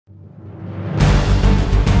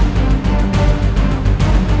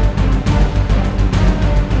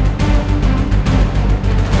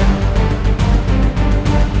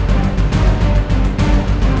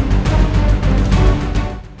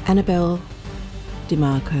Annabelle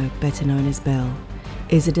DeMarco, better known as Belle,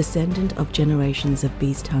 is a descendant of generations of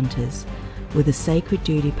beast hunters. With a sacred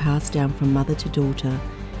duty passed down from mother to daughter,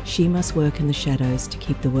 she must work in the shadows to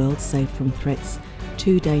keep the world safe from threats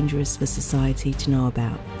too dangerous for society to know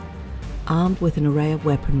about. Armed with an array of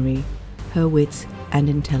weaponry, her wits and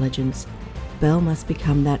intelligence, Belle must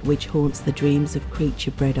become that which haunts the dreams of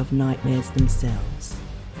creature bred of nightmares themselves.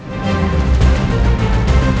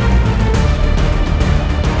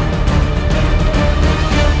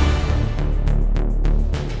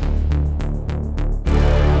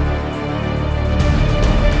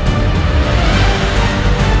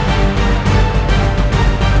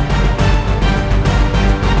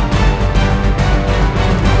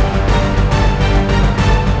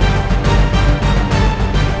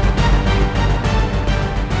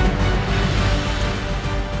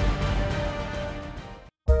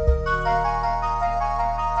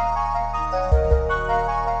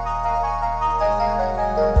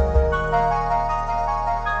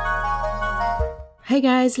 Hey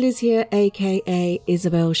guys, Liz here, aka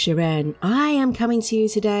Isabelle Cheren. I am coming to you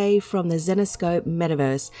today from the ZENESCOPE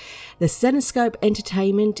Metaverse. The ZENESCOPE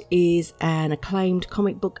Entertainment is an acclaimed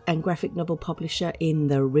comic book and graphic novel publisher in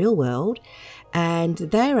the real world, and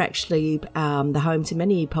they're actually the home to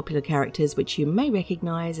many popular characters which you may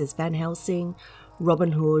recognize as Van Helsing,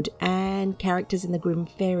 Robin Hood, and characters in the Grimm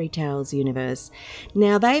fairy tales universe.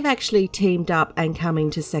 Now they've actually teamed up and come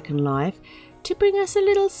into Second Life to bring us a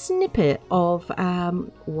little snippet of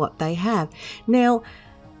what they have. Now,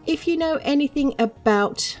 if you know anything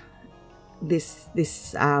about this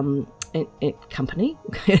company,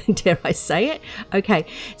 dare I say it? Okay,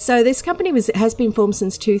 so this company has been formed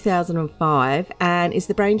since 2005 and is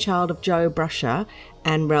the brainchild of Joe Brusher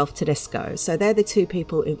and Ralph Tedesco. So they're the two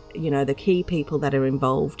people, the key people that are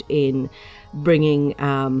involved in bringing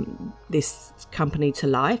this company to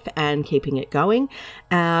life and keeping it going,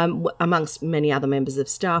 amongst many other members of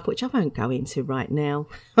staff, which I won't go into right now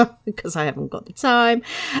because I haven't got the time.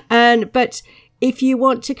 But if you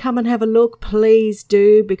want to come and have a look, please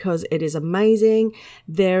do, because it is amazing.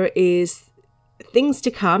 There is things to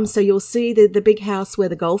come. So you'll see the big house where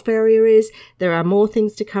the golf area is. There are more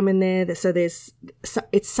things to come in there. So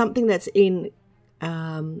it's something that's in,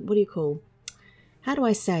 what do you call? How do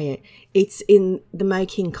I say it? It's in the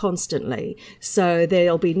making constantly. So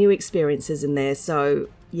there'll be new experiences in there. So,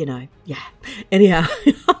 yeah. Anyhow,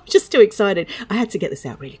 I'm just too excited. I had to get this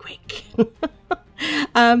out really quick.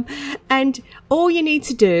 And all you need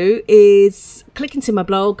to do is click into my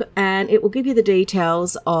blog and it will give you the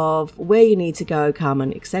details of where you need to go, come,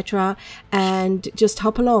 and etc. And just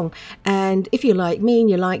hop along. And if you're like me and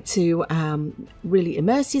you like to really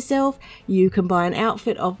immerse yourself, you can buy an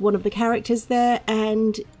outfit of one of the characters there,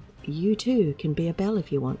 and you too can be a Belle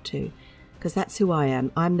if you want to, because that's who I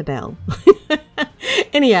am. I'm the Belle.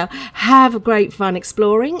 Anyhow, have great fun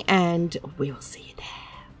exploring, and we will see you